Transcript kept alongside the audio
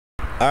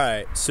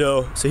Alright,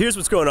 so here's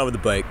what's going on with the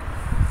bike.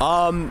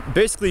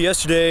 Basically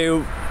yesterday,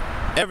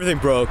 everything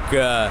broke.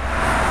 It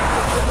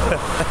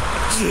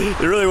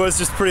really was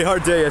just a pretty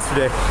hard day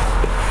yesterday.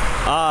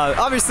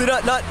 Obviously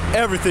not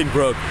everything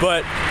broke,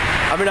 but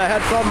I mean I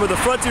had a problem with the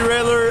front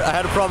derailleur, I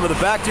had a problem with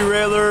the back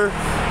derailleur.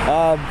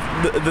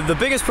 The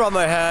biggest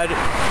problem I had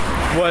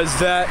was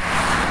that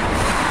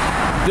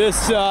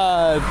this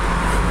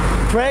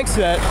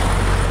crankset,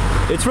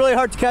 it's really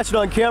hard to catch it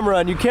on camera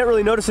and you can't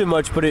really notice it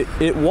much, but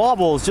it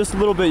wobbles just a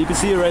little bit. You can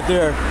see it right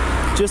there,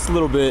 just a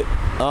little bit.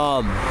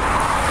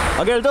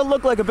 Again, it doesn't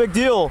look like a big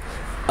deal,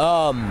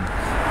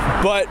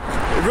 but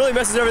it really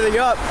messes everything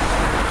up.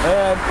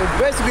 And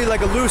it's basically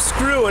like a loose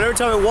screw, and every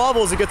time it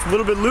wobbles, it gets a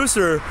little bit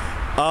looser.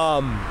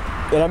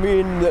 And I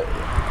mean,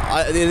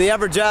 in the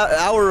average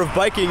hour of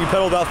biking, you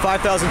pedal about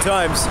 5,000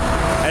 times,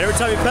 and every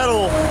time you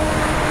pedal,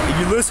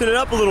 you loosen it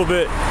up a little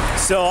bit.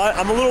 So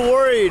I'm a little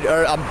worried,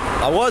 or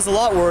I was a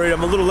lot worried.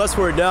 I'm a little less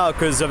worried now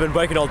because I've been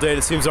biking all day and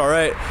it seems all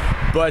right.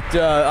 But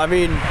I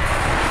mean,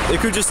 it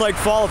could just like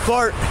fall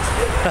apart,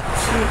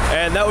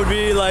 and that would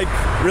be like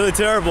really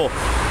terrible.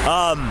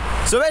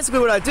 So basically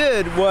what I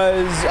did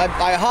was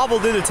I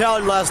hobbled into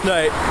town last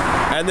night,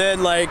 and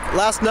then like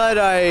last night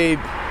I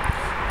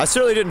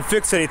certainly didn't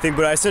fix anything,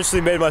 but I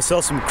essentially made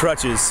myself some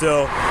crutches.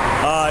 So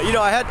you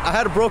know, I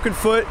had a broken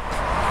foot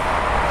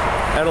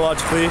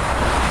analogically,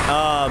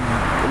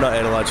 not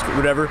analogically,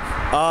 whatever.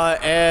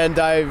 And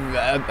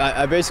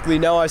I basically,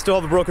 now I still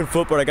have a broken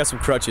foot, but I got some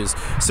crutches.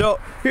 So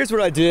here's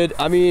what I did.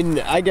 I mean,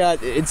 I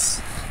got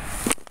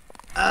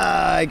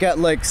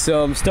like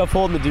some stuff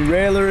holding the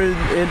derailleur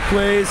in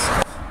place.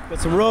 Got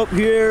some rope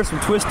here, some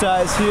twist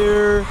ties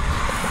here, a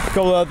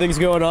couple other things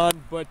going on.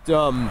 But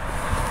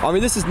I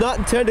mean, this is not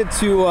intended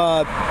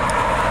to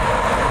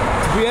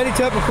be any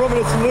type of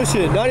permanent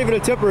solution, not even a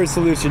temporary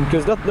solution,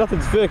 because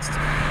nothing's fixed.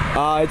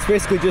 It's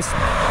basically just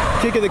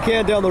kicking the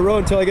can down the road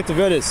until I get to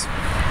Venice.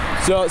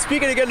 So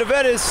speaking of getting to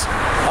Venice,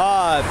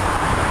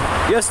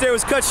 yesterday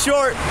was cut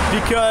short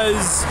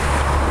because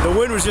the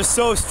wind was just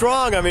so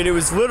strong. I mean, it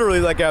was literally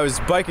like I was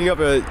biking up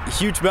a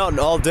huge mountain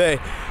all day,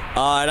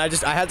 and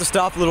I had to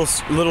stop a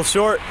little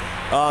short,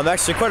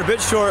 actually quite a bit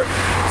short.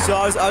 So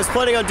I was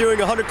planning on doing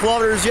 100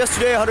 kilometers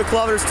yesterday, 100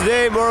 kilometers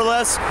today, more or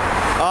less,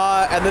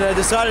 and then I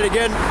decided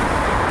again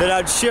that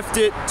I'd shift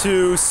it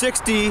to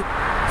 60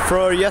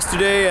 for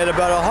yesterday and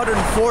about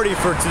 140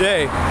 for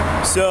today.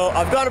 So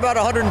I've got about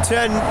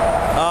 110,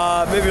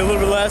 maybe a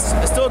little bit less.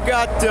 I still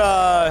got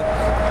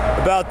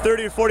about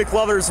 30 to 40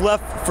 kilometers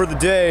left for the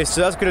day,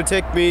 so that's going to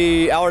take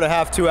me an hour and a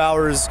half, 2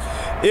 hours,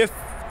 if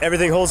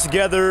everything holds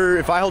together.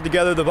 If I hold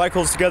together, the bike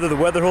holds together, the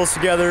weather holds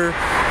together,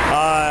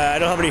 I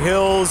don't have any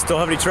hills, don't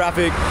have any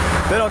traffic,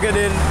 then I'll get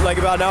in like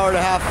about an hour and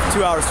a half,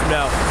 2 hours from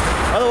now.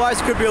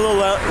 Otherwise it could be a little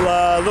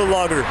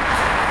longer.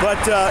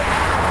 But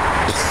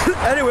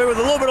anyway, with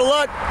a little bit of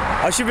luck,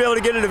 I should be able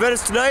to get into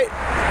Venice tonight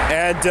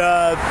and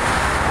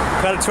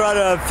kind of try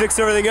to fix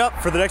everything up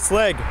for the next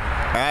leg.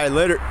 All right,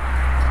 later.